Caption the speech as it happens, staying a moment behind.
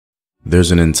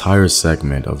There's an entire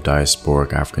segment of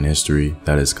diasporic African history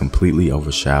that is completely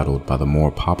overshadowed by the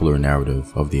more popular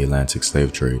narrative of the Atlantic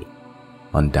slave trade.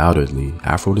 Undoubtedly,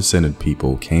 Afro-descended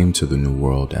people came to the New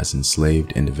World as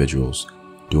enslaved individuals,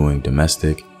 doing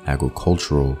domestic,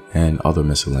 agricultural, and other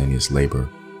miscellaneous labor.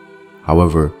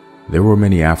 However, there were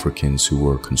many Africans who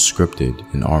were conscripted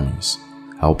in armies,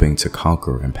 helping to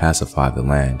conquer and pacify the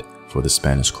land for the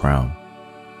Spanish crown.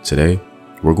 Today,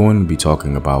 we're going to be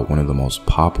talking about one of the most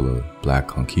popular black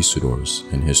conquistadors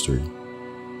in history.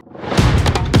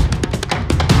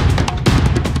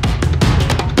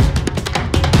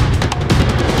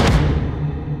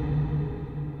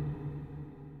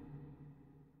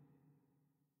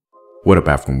 What up,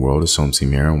 African world? It's Home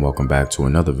Team here, and welcome back to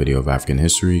another video of African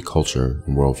history, culture,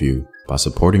 and worldview. By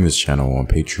supporting this channel on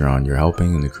Patreon, you're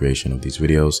helping in the creation of these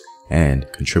videos and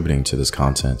contributing to this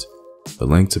content. The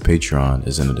link to Patreon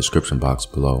is in the description box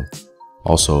below.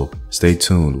 Also, stay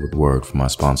tuned with word from my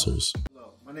sponsors.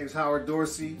 Hello, my name is Howard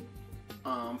Dorsey.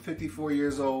 I'm 54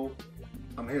 years old.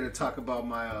 I'm here to talk about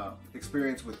my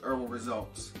experience with herbal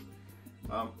results.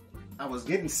 I was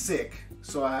getting sick,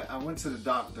 so I went to the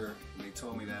doctor. They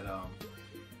told me that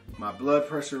my blood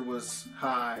pressure was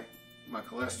high, my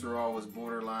cholesterol was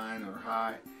borderline or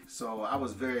high, so I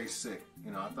was very sick.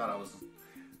 You know,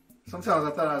 sometimes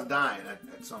I thought I was dying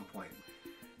at some point.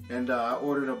 And I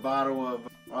ordered a bottle of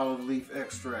olive leaf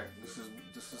extract. This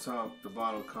is how the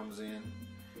bottle comes in.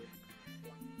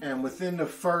 And within the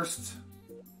first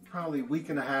probably week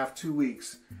and a half, 2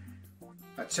 weeks,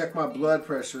 I checked my blood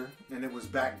pressure and it was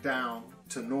back down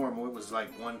to normal. It was like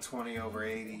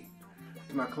 120/80.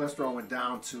 My cholesterol went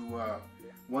down to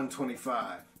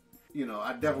 125. You know,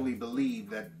 I definitely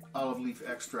believe that olive leaf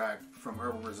extract from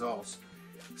Herbal Results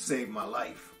saved my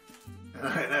life.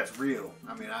 And that's real.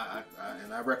 I mean,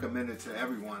 I recommend it to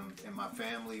everyone in my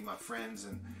family, my friends,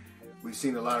 and we've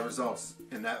seen a lot of results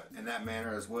in that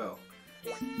manner as well.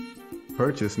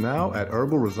 Purchase now at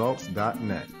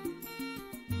herbalresults.net.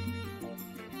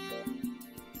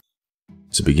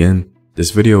 To begin,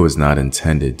 this video is not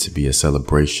intended to be a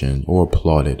celebration or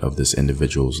plaudit of this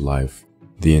individual's life.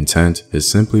 The intent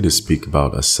is simply to speak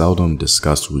about a seldom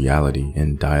discussed reality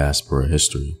in diaspora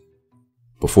history.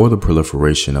 Before the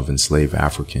proliferation of enslaved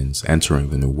Africans entering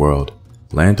the New World,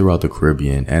 land throughout the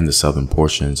Caribbean and the southern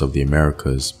portions of the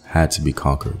Americas had to be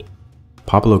conquered.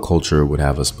 Popular culture would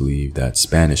have us believe that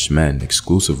Spanish men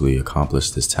exclusively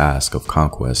accomplished this task of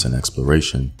conquest and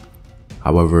exploration.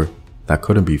 However, that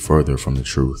couldn't be further from the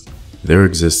truth. There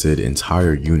existed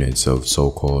entire units of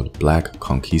so-called black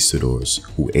conquistadors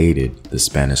who aided the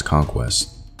Spanish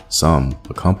conquest. Some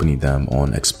accompanied them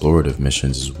on explorative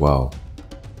missions as well.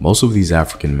 Most of these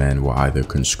African men were either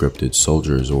conscripted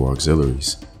soldiers or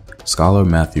auxiliaries. Scholar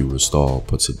Matthew Restall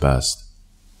puts it best: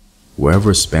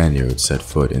 wherever Spaniards set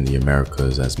foot in the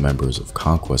Americas as members of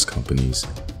conquest companies,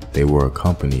 they were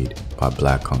accompanied by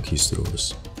black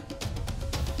conquistadors.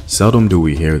 Seldom do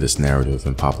we hear this narrative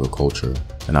in popular culture,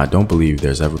 and I don't believe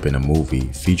there's ever been a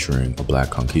movie featuring a black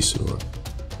conquistador.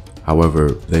 However,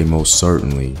 they most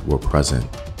certainly were present.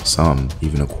 Some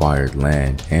even acquired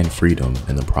land and freedom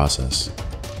in the process.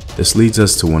 This leads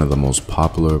us to one of the most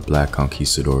popular black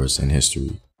conquistadors in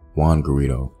history, Juan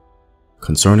Garrido.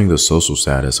 Concerning the social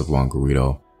status of Juan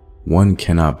Garrido, one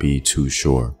cannot be too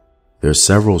sure. There are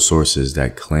several sources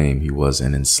that claim he was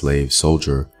an enslaved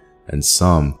soldier, and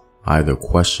some either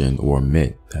question or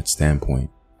omit that standpoint.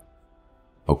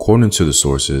 According to the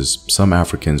sources, some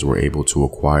Africans were able to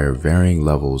acquire varying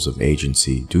levels of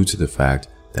agency due to the fact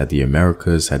that the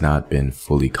Americas had not been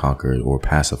fully conquered or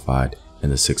pacified in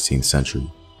the 16th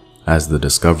century, as the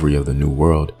discovery of the New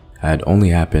World had only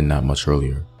happened not much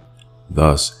earlier.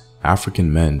 Thus,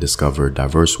 African men discovered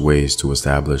diverse ways to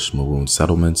establish maroon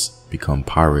settlements, become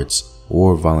pirates,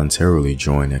 or voluntarily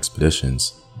join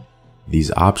expeditions.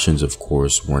 These options, of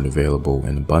course, weren't available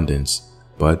in abundance,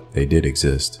 but they did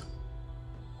exist.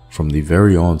 From the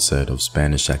very onset of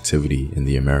Spanish activity in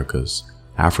the Americas,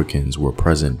 Africans were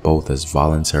present both as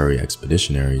voluntary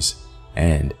expeditionaries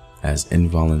and as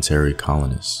involuntary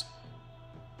colonists.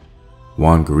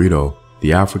 Juan Garrido,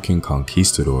 the African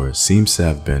conquistador, seems to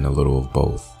have been a little of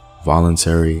both,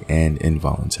 voluntary and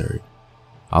involuntary.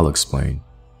 I'll explain.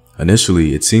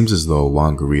 Initially, it seems as though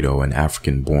Juan Garrido, an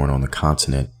African born on the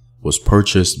continent, was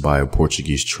purchased by a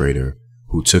Portuguese trader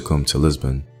who took him to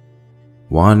Lisbon.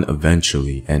 Juan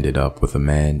eventually ended up with a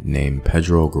man named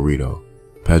Pedro Garrido.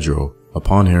 Pedro,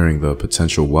 upon hearing the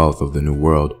potential wealth of the New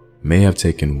World, may have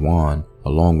taken Juan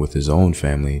along with his own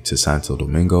family to Santo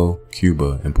Domingo,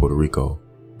 Cuba, and Puerto Rico.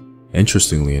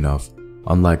 Interestingly enough,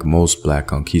 unlike most black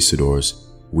conquistadors,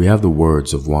 we have the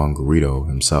words of Juan Garrido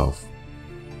himself.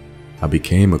 I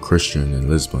became a Christian in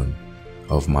Lisbon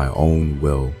of my own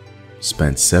will,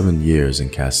 spent 7 years in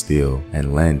Castile,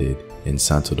 and landed in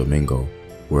Santo Domingo,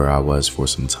 where I was for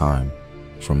some time.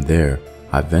 From there,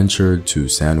 I ventured to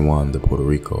San Juan de Puerto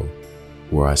Rico,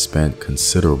 where I spent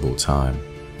considerable time,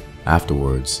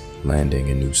 afterwards landing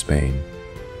in New Spain.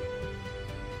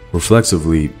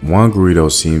 Reflexively, Juan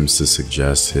Garrido seems to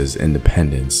suggest his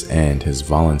independence and his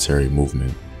voluntary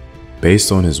movement.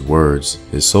 Based on his words,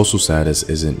 his social status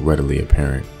isn't readily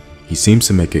apparent. He seems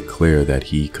to make it clear that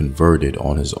he converted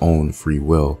on his own free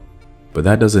will, but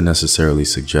that doesn't necessarily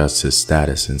suggest his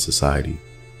status in society.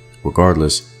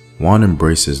 Regardless, Juan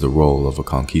embraces the role of a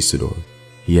conquistador.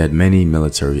 He had many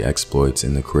military exploits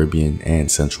in the Caribbean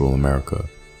and Central America.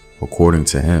 According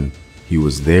to him, he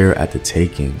was there at the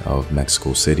taking of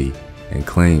Mexico City and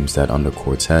claims that under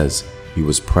Cortez, he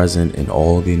was present in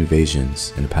all the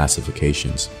invasions and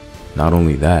pacifications. Not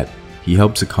only that, he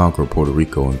helped to conquer Puerto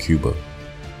Rico and Cuba.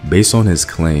 Based on his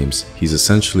claims, he's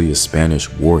essentially a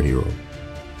Spanish war hero.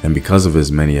 And because of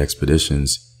his many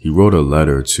expeditions, he wrote a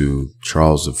letter to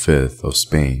Charles V of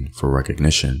Spain for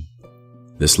recognition.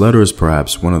 This letter is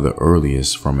perhaps one of the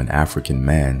earliest from an African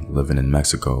man living in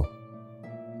Mexico.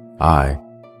 I,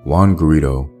 Juan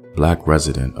Garrido, black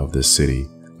resident of this city,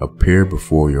 appear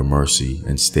before your mercy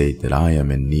and state that I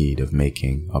am in need of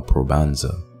making a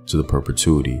probanza to the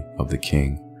perpetuity of the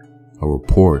king, a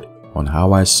report on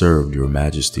how I served your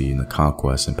majesty in the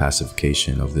conquest and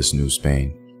pacification of this New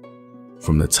Spain.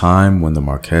 From the time when the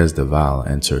Marquez de Val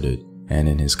entered it, and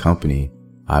in his company,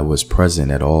 I was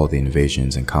present at all the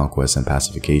invasions and conquests and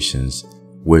pacifications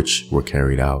which were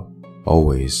carried out,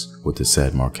 always with the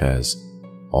said Marquez,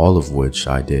 all of which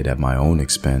I did at my own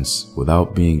expense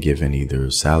without being given either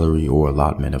salary or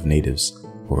allotment of natives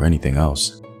or anything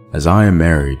else, as I am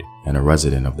married and a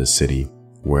resident of this city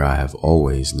where I have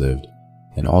always lived,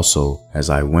 and also as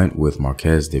I went with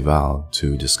Marquez de Val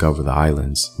to discover the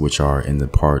islands which are in the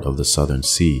part of the Southern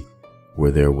Sea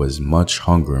where there was much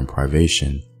hunger and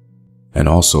privation, and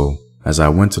also as I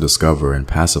went to discover and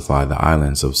pacify the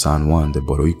islands of San Juan de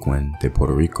Boricuen de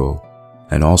Puerto Rico,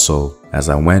 and also as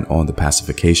I went on the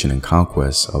pacification and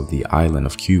conquest of the island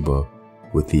of Cuba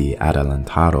with the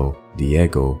Adelantado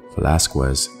Diego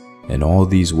Velasquez. In all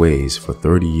these ways for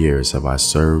 30 years have I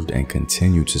served and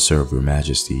continue to serve your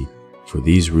majesty. For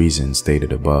these reasons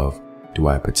stated above do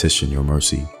I petition your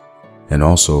mercy. And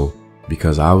also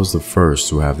because I was the first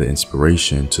to have the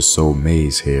inspiration to sow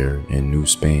maize here in New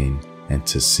Spain and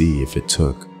to see if it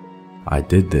took. I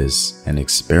did this and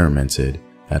experimented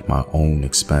at my own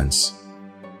expense.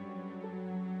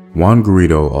 Juan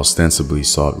Garrido ostensibly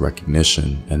sought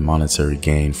recognition and monetary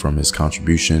gain from his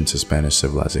contribution to Spanish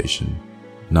civilization.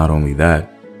 Not only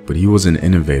that, but he was an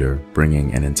innovator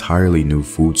bringing an entirely new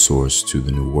food source to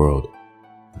the New World.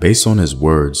 Based on his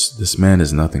words, this man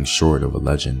is nothing short of a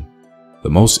legend. The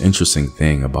most interesting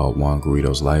thing about Juan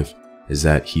Garrido's life is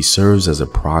that he serves as a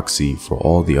proxy for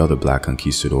all the other black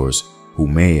conquistadors who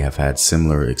may have had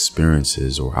similar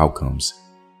experiences or outcomes.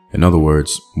 In other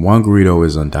words, Juan Garrido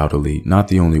is undoubtedly not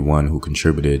the only one who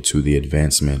contributed to the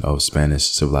advancement of Spanish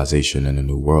civilization in the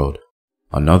New World.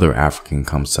 Another African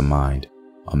comes to mind,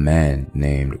 a man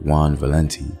named Juan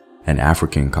Valenti, an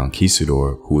African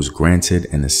conquistador who was granted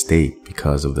an estate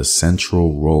because of the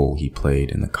central role he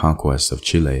played in the conquest of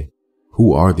Chile.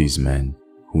 Who are these men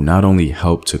who not only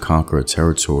helped to conquer a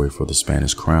territory for the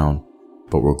Spanish crown,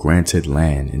 but were granted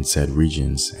land in said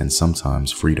regions and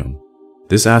sometimes freedom?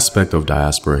 This aspect of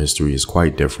diaspora history is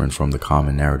quite different from the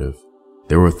common narrative.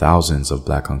 There were thousands of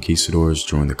black conquistadors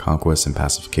during the conquest and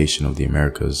pacification of the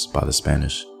Americas by the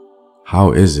Spanish.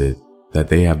 How is it that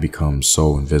they have become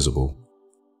so invisible?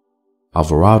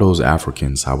 Alvarado's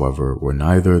Africans, however, were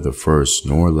neither the first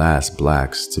nor last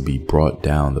blacks to be brought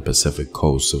down the Pacific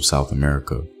coast of South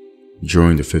America.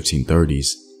 During the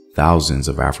 1530s, thousands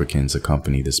of Africans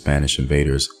accompanied the Spanish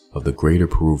invaders of the greater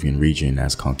Peruvian region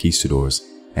as conquistadors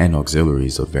and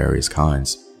auxiliaries of various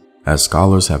kinds. As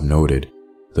scholars have noted,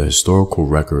 the historical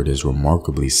record is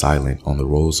remarkably silent on the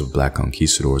roles of black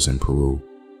conquistadors in Peru,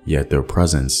 yet their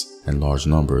presence and large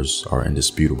numbers are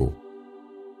indisputable.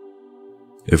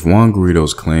 If Juan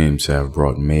Garrido's claim to have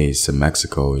brought maize to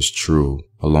Mexico is true,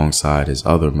 alongside his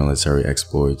other military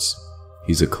exploits,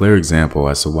 he's a clear example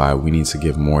as to why we need to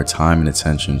give more time and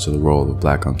attention to the role of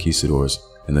black conquistadors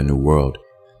in the New World,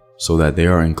 so that they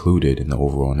are included in the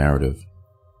overall narrative.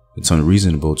 It's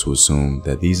unreasonable to assume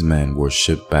that these men were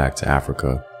shipped back to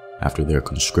Africa after their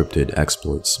conscripted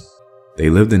exploits. They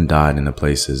lived and died in the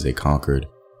places they conquered,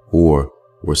 or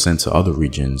were sent to other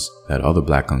regions that other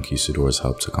black conquistadors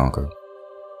helped to conquer.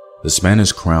 The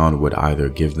Spanish crown would either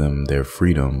give them their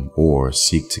freedom or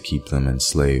seek to keep them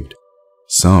enslaved.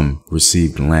 Some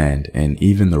received land and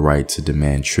even the right to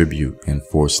demand tribute and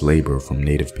forced labor from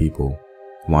native people,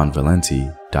 Juan Valenti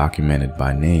documented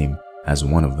by name as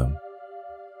one of them.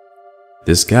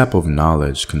 This gap of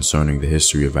knowledge concerning the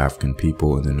history of African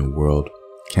people in the New World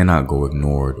cannot go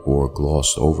ignored or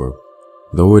glossed over,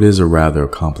 though it is a rather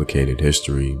complicated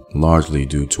history, largely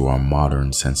due to our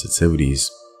modern sensitivities.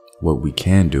 What we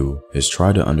can do is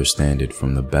try to understand it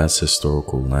from the best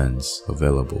historical lens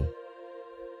available.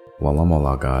 While I'm all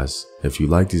out, guys, if you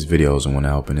like these videos and want to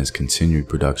help in its continued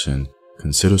production,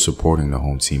 consider supporting the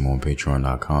home team on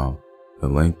patreon.com. The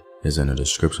link is in the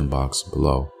description box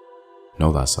below.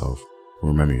 Know thyself.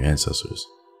 Remember your ancestors.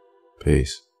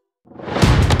 Peace.